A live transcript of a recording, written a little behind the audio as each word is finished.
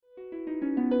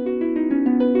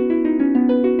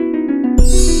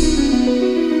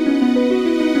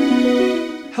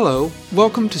Hello,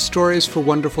 welcome to Stories for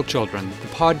Wonderful Children, the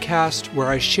podcast where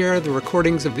I share the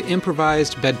recordings of the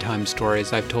improvised bedtime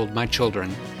stories I've told my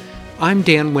children. I'm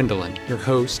Dan Wendelin, your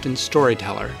host and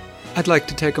storyteller. I'd like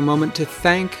to take a moment to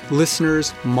thank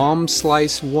listeners Mom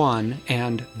Slice 1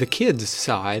 and The Kids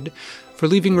Side for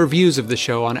leaving reviews of the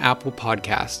show on Apple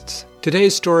Podcasts.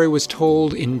 Today's story was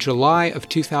told in July of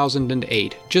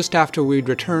 2008, just after we'd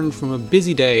returned from a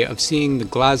busy day of seeing the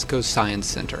Glasgow Science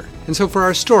Centre. And so for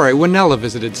our story, Winella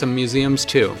visited some museums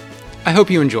too. I hope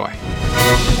you enjoy.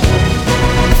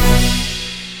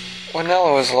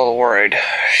 Winella was a little worried.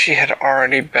 She had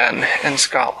already been in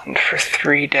Scotland for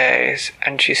 3 days,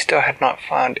 and she still had not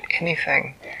found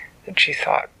anything that she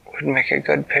thought would make a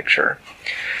good picture,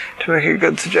 to make a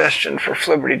good suggestion for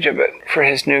Flibbertigibbet for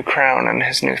his new crown and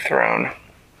his new throne.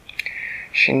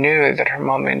 She knew that her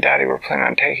mommy and daddy were planning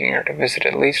on taking her to visit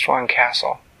at least one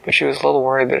castle, but she was a little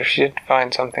worried that if she did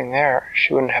find something there,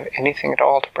 she wouldn't have anything at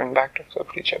all to bring back to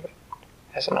Flibbertigibbet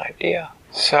as an idea.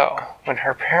 So, when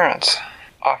her parents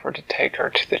offered to take her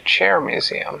to the Chair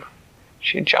Museum,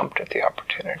 she jumped at the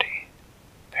opportunity.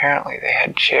 Apparently they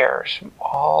had chairs from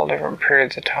all different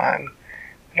periods of time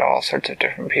that all sorts of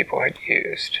different people had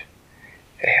used.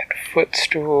 They had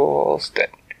footstools that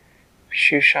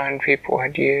shoeshine people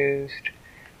had used.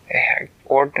 They had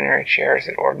ordinary chairs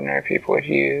that ordinary people had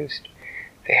used.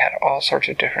 They had all sorts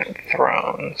of different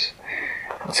thrones.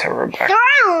 And so Rebecca...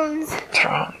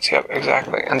 Thrones, yep,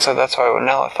 exactly. And so that's why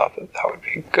Winella thought that that would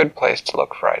be a good place to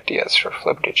look for ideas for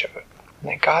Flibbertigibbet.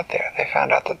 When they got there, they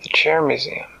found out that the Chair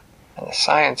Museum and the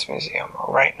Science Museum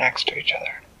were right next to each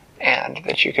other, and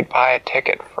that you could buy a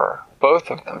ticket for both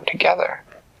of them together,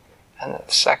 and that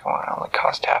the second one only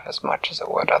cost half as much as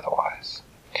it would otherwise.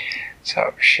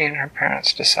 So she and her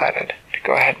parents decided to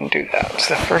go ahead and do that.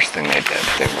 So the first thing they did,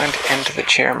 they went into the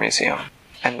Chair Museum,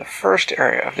 and the first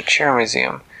area of the Chair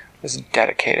Museum was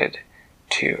dedicated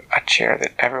to a chair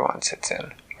that everyone sits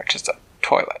in, which is a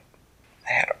toilet.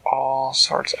 They had all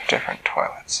sorts of different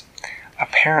toilets.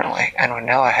 Apparently, and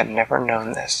Winella had never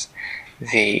known this,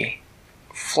 the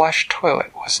flush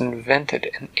toilet was invented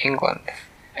in England,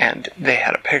 and they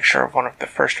had a picture of one of the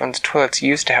first ones. Toilets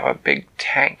used to have a big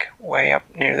tank way up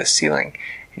near the ceiling,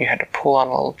 and you had to pull on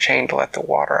a little chain to let the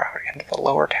water out into the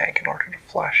lower tank in order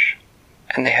to flush.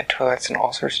 And they had toilets in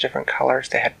all sorts of different colors.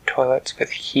 They had toilets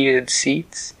with heated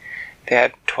seats. They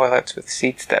had toilets with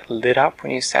seats that lit up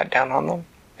when you sat down on them.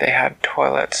 They had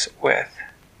toilets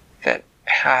that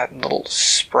had little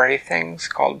spray things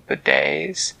called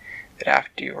bidets, that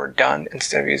after you were done,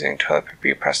 instead of using toilet paper,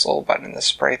 you pressed a little button and the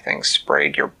spray thing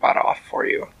sprayed your butt off for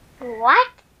you. What?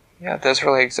 Yeah, those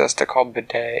really exist. They're called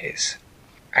bidets.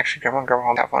 Actually, Grandma and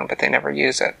Grandma have one, but they never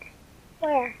use it.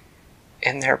 Where?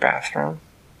 In their bathroom.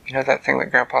 You know that thing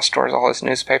that Grandpa stores all his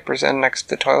newspapers in next to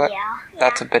the toilet? Yeah.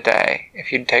 That's a bidet.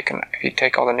 If you take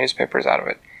all the newspapers out of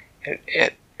it,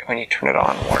 it when you turn it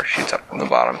on, water shoots up from the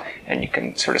bottom, and you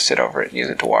can sort of sit over it and use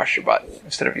it to wash your butt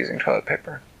instead of using toilet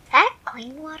paper. Is that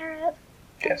clean water?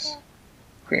 Yes.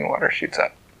 Clean water shoots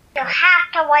up. You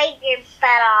have to wipe your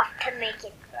butt off to make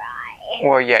it dry.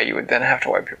 Well, yeah, you would then have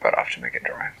to wipe your butt off to make it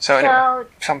dry. So anyway,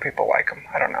 some people like them.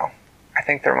 I don't know. I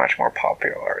think they're much more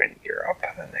popular in Europe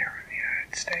than they are in the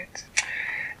United States.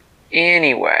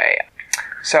 Anyway,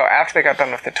 so after they got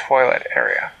done with the toilet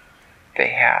area, they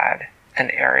had an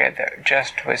area that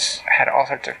had all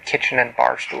sorts of kitchen and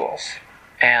bar stools.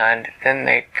 And then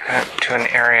they went to an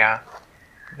area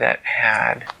that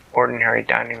had ordinary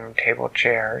dining room table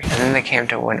chairs. And then they came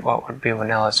to what would be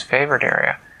Winella's favorite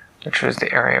area, which was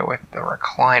the area with the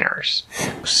recliners.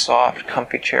 Soft,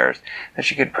 comfy chairs that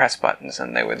you could press buttons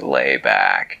and they would lay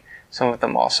back. Some of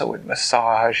them also would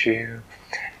massage you.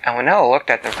 And Winella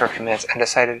looked at them for a few minutes and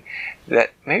decided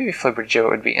that maybe Flibbertigibbet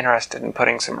would be interested in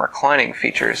putting some reclining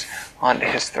features onto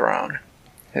his throne,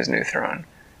 his new throne.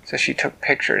 So she took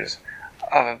pictures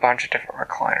of a bunch of different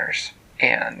recliners.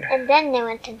 And then they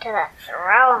went into the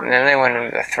throne. And then they went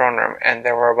into the throne room, and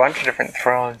there were a bunch of different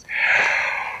thrones.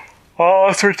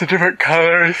 All sorts of different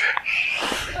colors.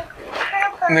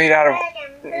 Made out of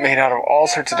all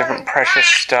sorts of different precious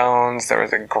stones. There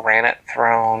was a granite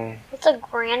throne. What's a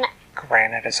granite?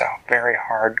 Granite is a very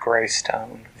hard gray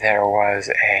stone. There was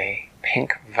a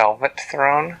pink velvet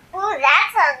throne. Oh,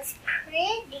 that sounds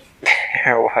pretty.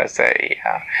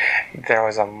 There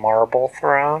was a marble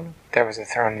throne. There was a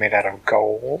throne made out of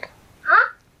gold. Huh?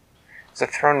 There's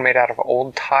a throne made out of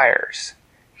old tires.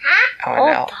 Huh?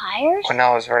 Old tires?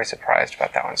 Winella was very surprised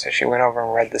about that one, so she went over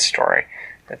and read the story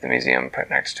that the museum put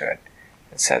next to it.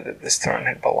 It said that this throne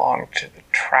had belonged to the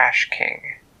Trash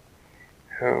King,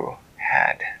 who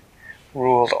had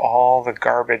ruled all the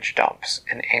garbage dumps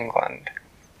in England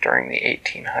during the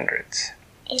 1800s.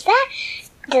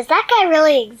 Does that guy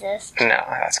really exist? No,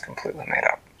 that's completely made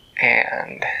up.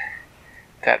 And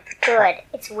that Good.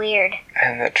 It's weird.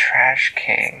 And the Trash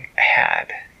King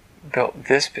had built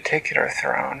this particular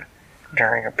throne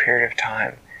during a period of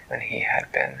time when he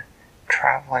had been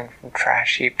traveling from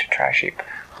trash heap to trash heap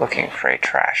looking for a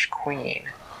trash queen.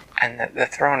 And the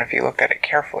throne, if you looked at it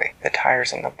carefully, the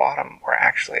tires on the bottom were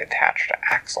actually attached to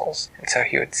axles. And so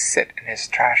he would sit in his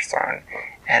trash throne,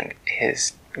 and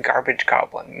his garbage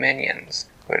goblin minions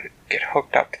would get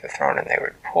hooked up to the throne, and they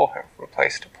would pull him from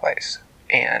place to place.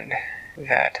 And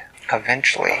that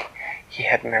eventually he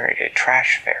had married a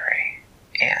trash fairy,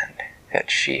 and that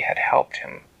she had helped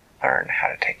him learn how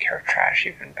to take care of trash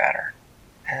even better.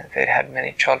 And they'd had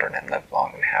many children and lived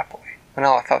long and happily.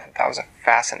 Manella thought that was a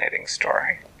fascinating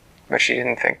story, but she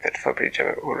didn't think that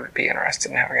Flipperty-Gibbet would be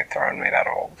interested in having a throne made out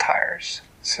of old tires.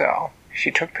 So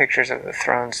she took pictures of the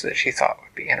thrones that she thought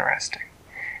would be interesting,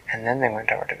 and then they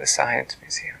went over to the Science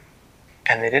Museum.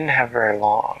 And they didn't have very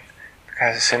long,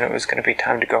 because soon it was going to be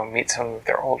time to go meet some of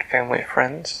their old family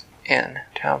friends in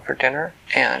town for dinner,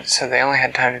 and so they only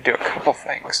had time to do a couple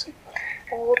things.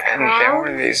 Old And there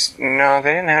were these... No,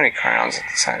 they didn't have any crowns at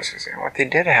the Science Museum. What they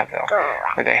did have, though,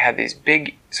 were they had these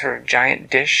big, sort of giant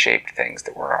dish-shaped things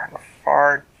that were on the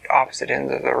far opposite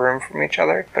ends of the room from each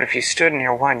other. But if you stood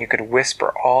near one, you could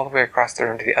whisper all the way across the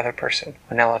room to the other person.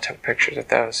 Manella took pictures of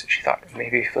those. She thought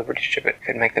maybe Flipperty-Gibbet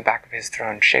could make the back of his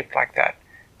throne shaped like that,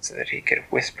 so that he could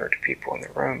whisper to people in the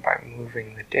room by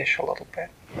moving the dish a little bit.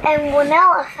 And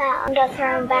Winella found a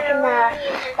throne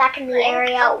back in the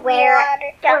area where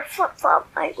Flip Flop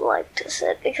might like to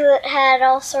sit, because it had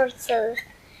all sorts of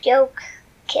joke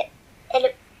kit.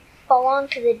 It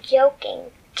belonged to the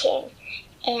Joking King.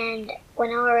 And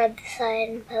Winella read the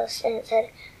sign post, and it said,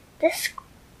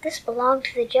 "This belonged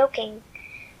to the Joking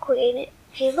Queen.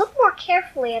 If you look more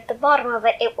carefully at the bottom of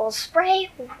it, it will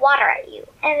spray water at you."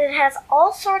 And it has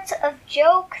all sorts of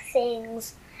joke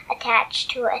things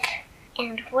attached to it.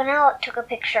 And Winella took a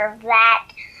picture of that.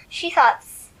 She thought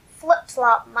Flip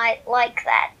Flop might like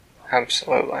that.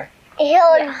 Absolutely.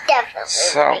 He'll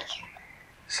definitely like it.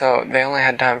 So they only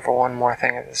had time for one more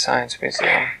thing at the Science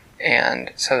Museum.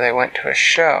 And so they went to a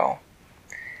show,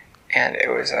 and it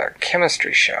was a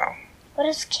chemistry show. What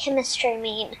does chemistry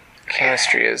mean?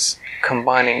 Chemistry is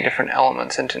combining different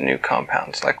elements into new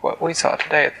compounds, like what we saw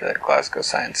today at the Glasgow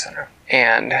Science Centre.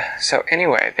 And so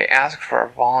anyway, they asked for a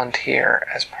volunteer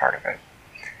as part of it.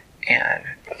 And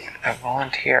a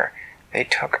volunteer, they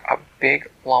took a big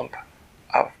lump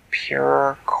of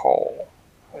pure coal.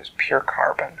 It was pure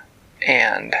carbon.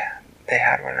 And they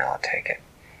had Winella take it,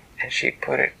 and she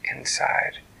put it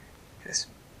inside this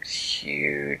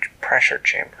huge pressure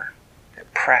chamber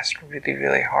that pressed really,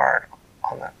 really hard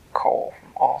on the coal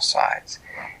from all sides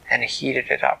and heated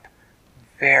it up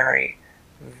very,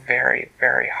 very,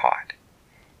 very hot.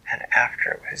 And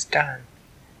after it was done,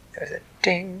 there was a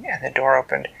ding, and the door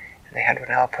opened, and they had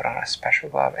Winella put on a special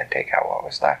glove and take out what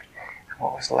was left. And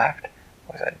what was left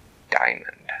was a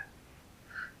diamond.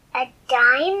 A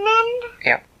diamond?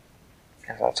 Yep.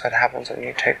 And that's what happens when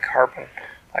you take carbon,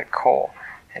 like coal,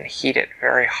 and heat it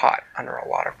very hot under a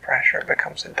lot of pressure. It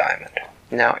becomes a diamond.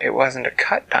 Now, it wasn't a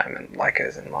cut diamond like it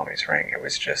is in Mommy's ring. It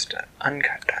was just an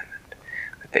uncut diamond.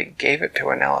 But they gave it to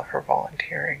Winella for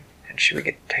volunteering, and she would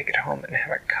get to take it home and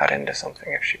have it cut into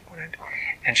something if she wanted.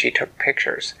 And she took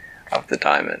pictures of the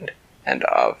diamond and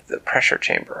of the pressure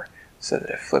chamber, so that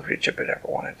if Flipperty-Gibbet ever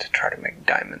wanted to try to make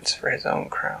diamonds for his own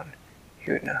crown,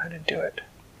 he would know how to do it.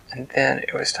 And then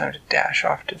it was time to dash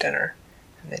off to dinner.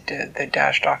 And they did. They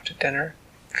dashed off to dinner.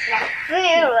 The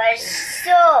food was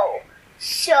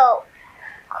so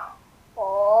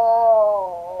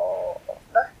cold.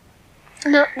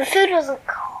 No, the food wasn't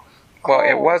cold. Well,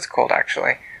 it was cold,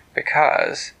 actually,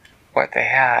 because what they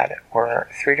had were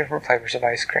 3 different flavors of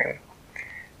ice cream.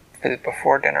 For the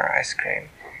before dinner ice cream,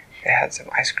 they had some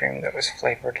ice cream that was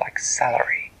flavored like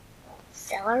celery.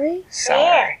 Celery? Celery.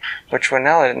 Yeah. Which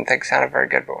Winella didn't think sounded very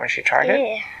good, but when she tried it,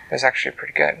 it was actually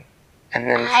pretty good. And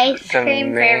then Ice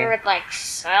cream flavored like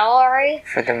celery?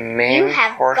 For the main You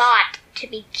have course, got to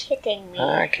be kidding me.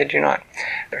 I kid you not.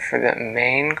 For the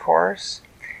main course,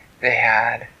 they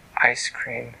had ice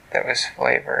cream that was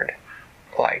flavored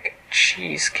like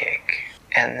cheesecake.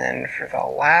 And then for the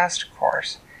last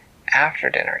course, after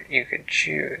dinner, you could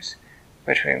choose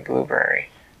between blueberry,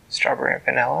 strawberry, and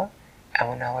vanilla. And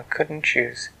Winella couldn't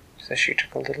choose, so she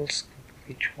took a little scoop of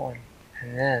each one.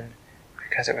 And then,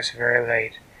 because it was very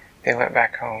late, they went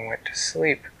back home and went to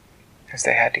sleep, because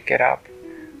they had to get up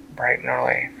bright and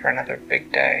early for another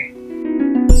big day.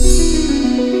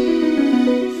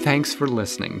 Thanks for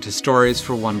listening to Stories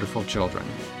for Wonderful Children.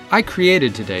 I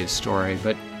created today's story,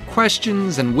 but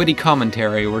questions and witty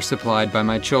commentary were supplied by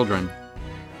my children.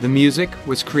 The music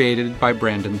was created by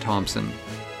Brandon Thompson.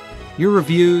 Your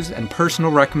reviews and personal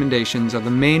recommendations are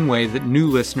the main way that new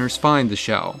listeners find the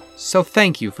show, so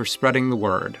thank you for spreading the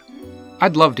word.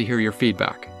 I'd love to hear your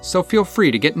feedback, so feel free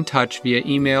to get in touch via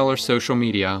email or social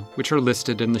media, which are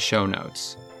listed in the show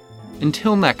notes.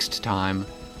 Until next time,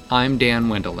 I'm Dan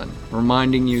Wendelin,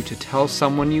 reminding you to tell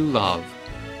someone you love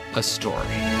a story.